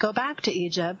 when they go back to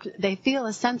Egypt, they feel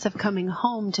a sense of coming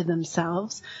home to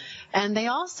themselves, and they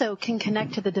also can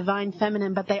connect to the divine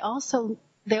feminine, but they also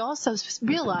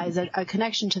realize a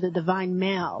connection to the divine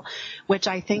male, which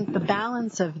I think the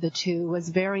balance of the two was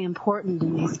very important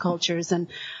in these cultures. And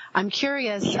I'm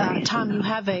curious, Tom,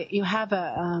 you have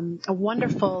a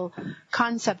wonderful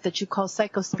concept that you call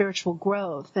psychospiritual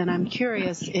growth, and I'm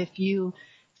curious if you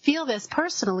feel this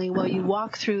personally while you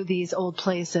walk through these old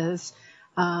places.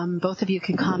 Both of you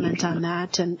can comment on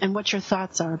that and what your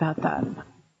thoughts are about that.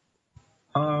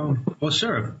 Well,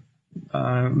 sure.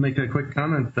 Make a quick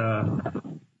comment.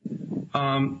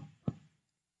 I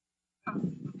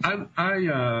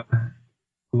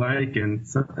like and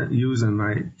use in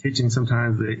my teaching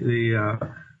sometimes the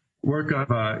work of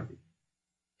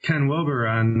Ken Wilber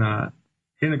on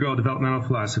integral developmental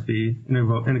philosophy,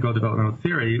 integral developmental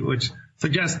theory, which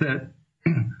suggests that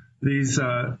these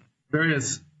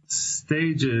various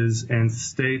stages and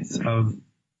states of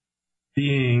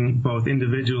being, both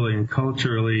individually and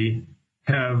culturally,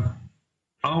 have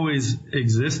always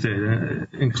existed,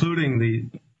 including the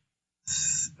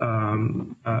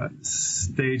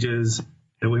stages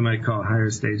that we might call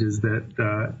higher stages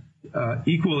that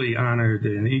equally honored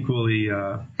and equally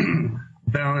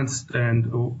balanced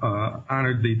and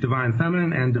honored the divine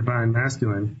feminine and divine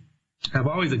masculine, have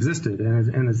always existed,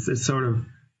 and it's sort of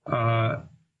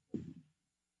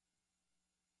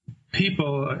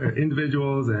people,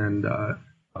 individuals, and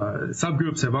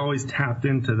subgroups have always tapped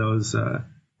into those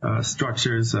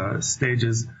structures,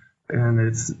 stages, and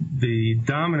it's the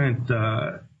dominant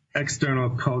external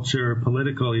culture,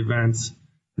 political events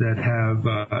that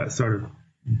have sort of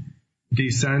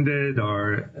descended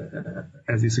or,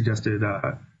 as you suggested,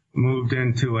 moved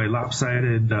into a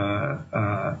lopsided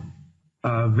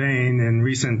vein in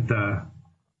recent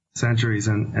centuries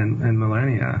and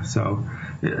millennia. So,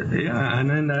 yeah,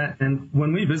 and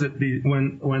when we visit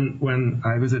when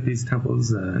I visit these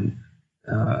temples, and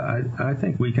I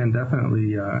think we can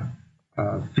definitely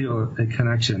feel a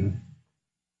connection.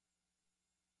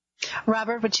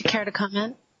 Robert, would you care to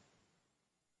comment?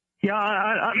 Yeah,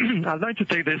 I'd like to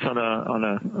take this on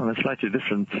a slightly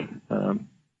different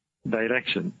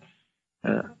direction.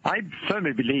 I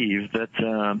firmly believe that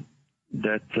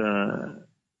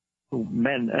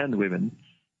men and women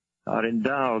are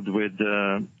endowed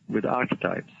with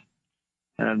archetypes,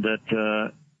 and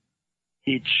that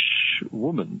each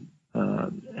woman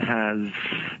has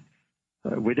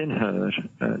within her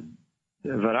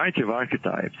a variety of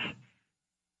archetypes.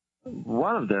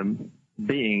 One of them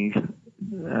being,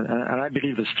 and I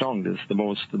believe the strongest, the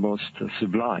most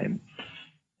sublime,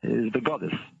 is the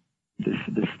goddess.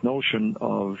 This notion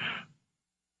of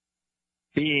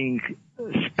being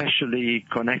specially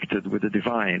connected with the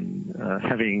divine,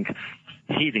 having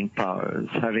healing powers,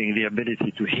 having the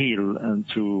ability to heal and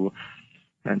to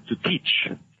teach.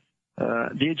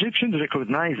 The Egyptians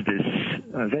recognized this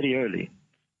very early,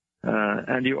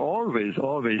 and you always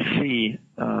see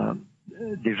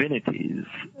divinities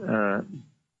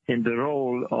in the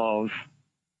role of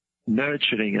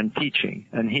nurturing and teaching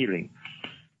and healing.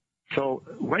 So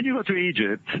when you go to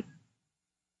Egypt,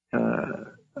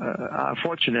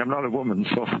 unfortunately, I'm not a woman,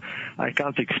 so I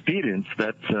can't experience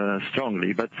that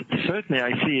strongly, but certainly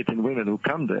I see it in women who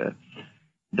come there,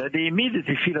 that they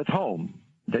immediately feel at home.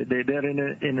 They're in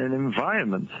an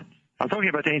environment. I'm talking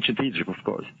about ancient Egypt, of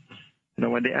course.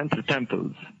 When they enter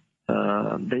temples,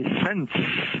 they sense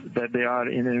that they are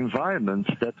in an environment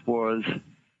that was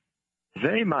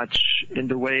very much in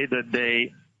the way that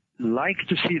they like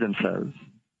to see themselves,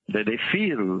 that they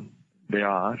feel they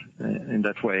are in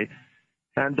that way,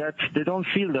 and that they don't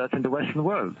feel that in the Western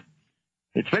world.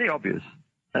 It's very obvious.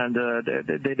 And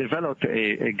they developed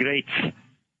a great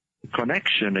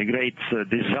connection, a great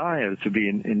desire to be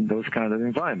in those kind of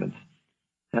environments.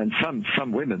 And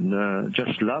some women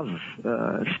just love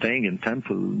staying in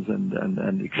temples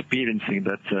and experiencing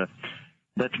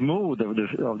that mood of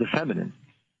the feminine.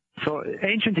 So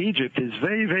ancient Egypt is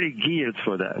very, very geared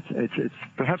for that. It's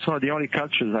perhaps one of the only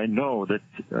cultures I know that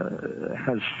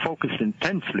has focused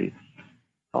intensely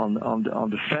on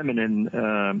the feminine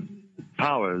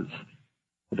powers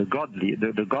the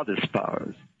goddess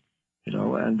powers.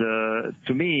 And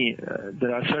to me,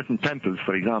 there are certain temples,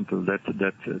 for example, that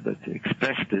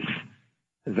express this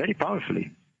very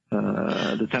powerfully.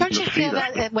 The temple Don't you of feel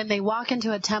Sirius. that when they walk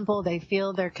into a temple, they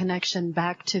feel their connection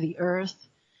back to the earth?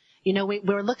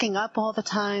 We're looking up all the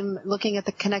time, looking at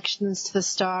the connections to the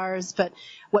stars, but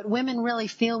what women really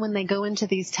feel when they go into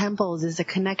these temples is a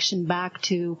connection back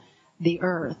to the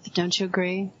earth. Don't you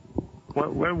agree?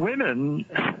 Well, women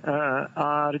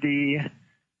are the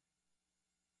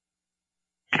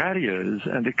carriers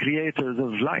and the creators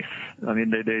of life. I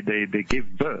mean, they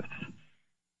give birth.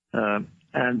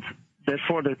 And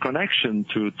therefore, their connection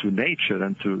to nature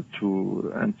and to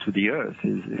the earth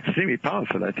is extremely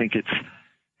powerful. I think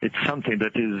it's something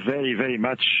that is very, very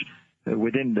much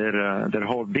within their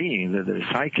whole being, their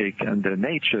psychic and their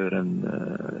nature,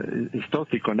 and is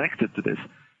totally connected to this.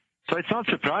 So it's not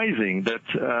surprising that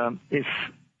if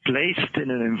placed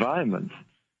in an environment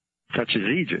such as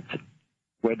Egypt,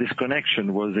 where this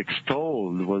connection was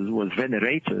extolled, was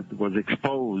venerated, was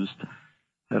exposed,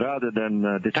 rather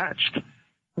than detached,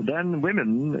 then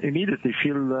women immediately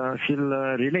feel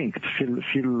relinked,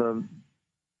 feel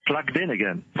plugged in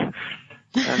again.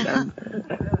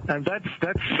 And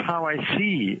that's how I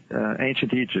see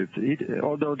ancient Egypt.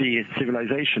 Although the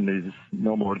civilization is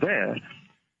no more there,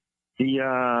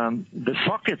 the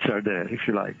sockets are there, if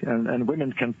you like, and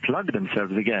women can plug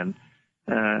themselves again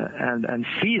and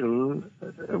feel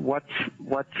what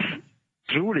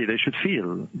truly they should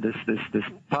feel, this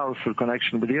powerful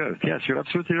connection with the earth. Yes, you're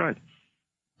absolutely right.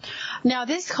 Now,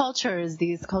 these cultures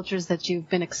that you've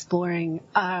been exploring,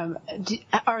 are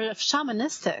of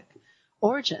shamanistic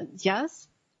origins, yes?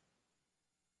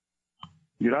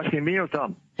 You're asking me or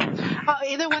Tom?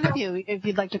 Either one of you, if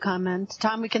you'd like to comment.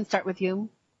 Tom, we can start with you.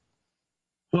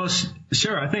 Well,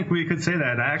 sure. I think we could say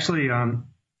that. Actually,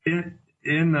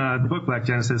 in the book Black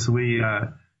Genesis, we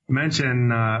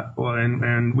mention,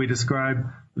 and we describe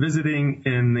visiting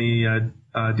in the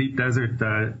deep desert,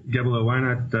 Gebel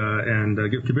Awanat and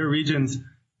Kabir regions,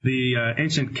 the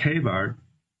ancient cave art,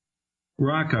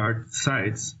 rock art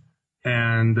sites,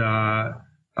 and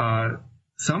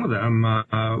some of them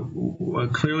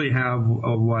clearly have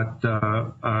what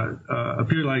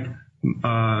appear like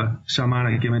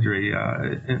shamanic imagery.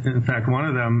 In fact, one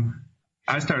of them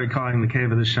I started calling the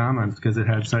Cave of the Shamans because it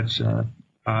had such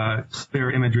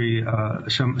clear imagery,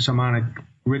 shamanic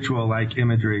ritual-like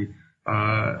imagery.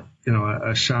 A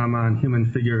shaman,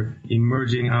 human figure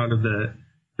emerging out of the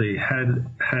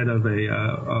head of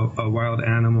a wild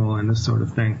animal and this sort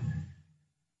of thing.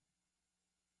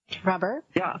 Robert?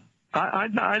 Yeah,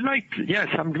 I liked. Yes,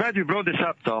 I'm glad you brought this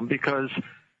up, Tom, because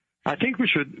I think we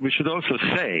should also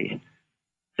say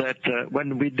that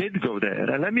when we did go there,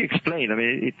 and let me explain. I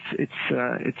mean,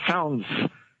 it sounds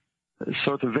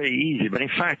sort of very easy, but in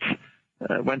fact,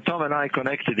 when Tom and I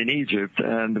connected in Egypt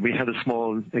and we had a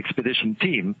small expedition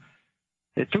team,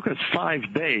 it took us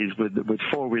 5 days with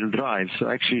 4-wheel drive to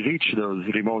actually reach those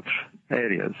remote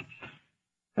areas.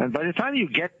 And by the time you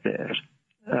get there,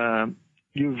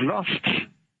 you've lost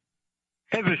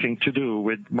everything to do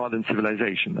with modern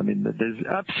civilization. I mean, there's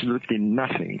absolutely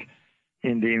nothing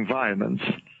in the environments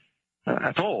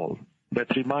at all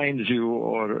that reminds you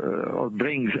or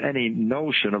brings any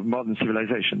notion of modern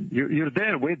civilization. You're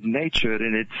there with nature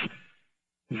in its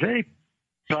very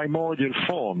primordial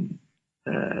form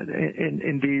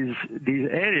in these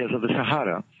areas of the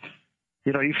Sahara.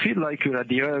 You feel like you're at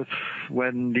the earth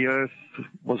when the earth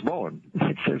was born.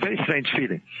 It's a very strange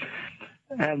feeling.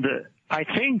 And I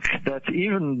think that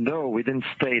even though we didn't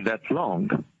stay that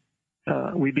long,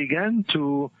 we began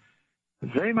to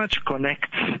very much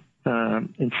connect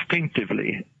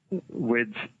instinctively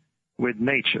with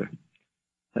nature,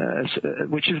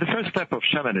 which is the first step of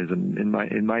shamanism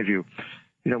in my view.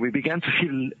 We began to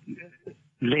feel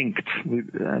linked,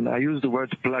 and I use the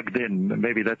word plugged in.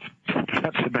 Maybe that's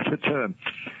perhaps a better term.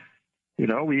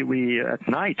 We at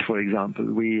night, for example,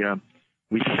 we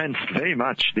sensed very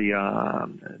much the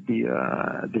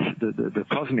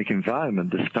cosmic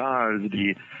environment, the stars,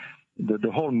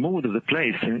 the whole mood of the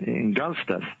place engulfed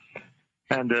us.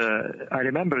 And I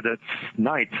remember that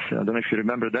night, I don't know if you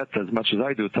remember that as much as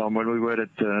I do, Tom, when we were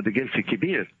at the Gilfi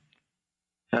Kibir.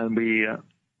 And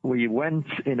we went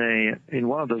in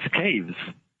one of those caves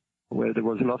where there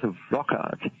was a lot of rock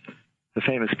art, the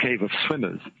famous Cave of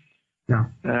Swimmers. Yeah.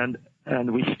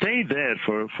 And we stayed there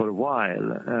for a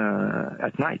while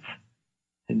at night,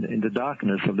 in the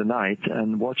darkness of the night,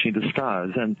 and watching the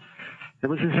stars. And there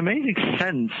was this amazing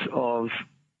sense of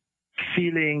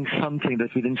feeling something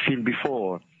that we didn't feel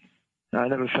before. I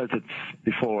never felt it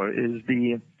before, is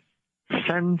the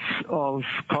sense of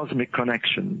cosmic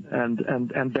connection, and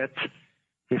that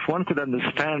if one could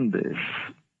understand this,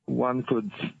 one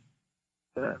could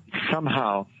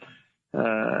somehow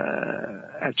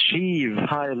achieve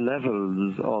higher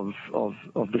levels of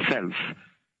the self.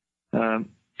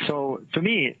 So to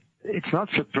me, it's not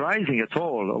surprising at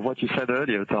all of what you said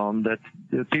earlier, Tom, that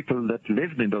the people that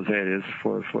lived in those areas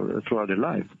throughout their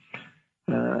lives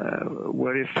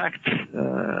were in fact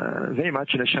very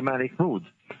much in a shamanic mood.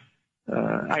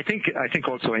 I think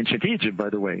also ancient Egypt, by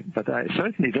the way, but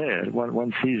certainly there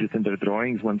one sees it in their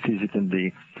drawings, one sees it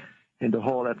in the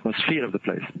whole atmosphere of the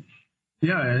place.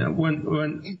 Yeah,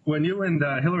 when you and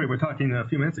Hillary were talking a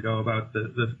few minutes ago about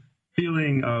the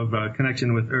feeling of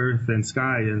connection with earth and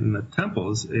sky in the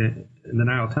temples, in the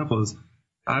Nile temples,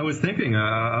 I was thinking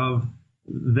of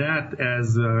that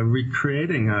as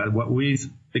recreating what we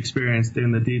experienced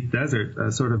in the deep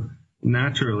desert, sort of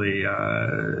naturally,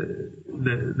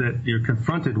 that you're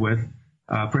confronted with.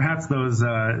 Perhaps those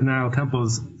Nile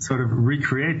temples sort of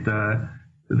recreate that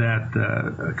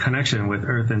connection with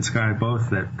earth and sky, both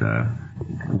that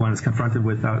one is confronted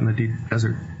with out in the deep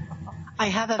desert. I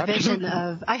have a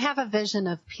vision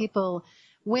of people,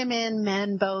 women,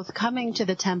 men, both coming to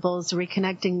the temples,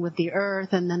 reconnecting with the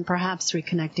earth, and then perhaps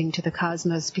reconnecting to the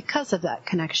cosmos because of that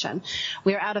connection.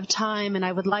 We are out of time, and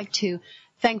I would like to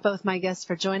thank both my guests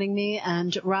for joining me,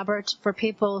 and Robert, for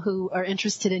people who are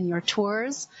interested in your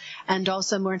tours and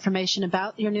also more information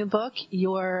about your new book,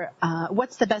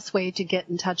 what's the best way to get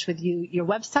in touch with you? Your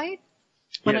website?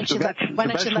 Why don't you let them know?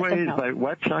 My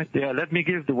website. Yeah, let me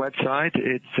give the website.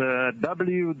 It's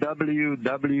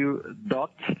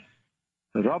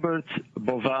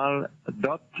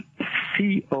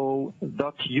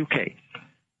www.robertbauval.co.uk.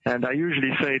 And I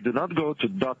usually say do not go to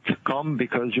 .com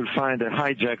because you'll find a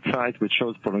hijacked site which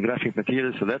shows pornographic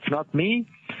material. So that's not me.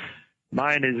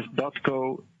 Mine is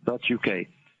 .co.uk.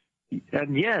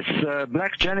 And yes,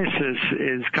 Black Genesis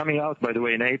is coming out, by the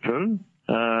way, in April.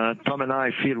 Tom and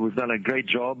I feel we've done a great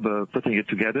job putting it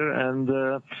together, and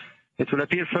it will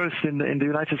appear first in the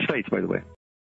United States, by the way.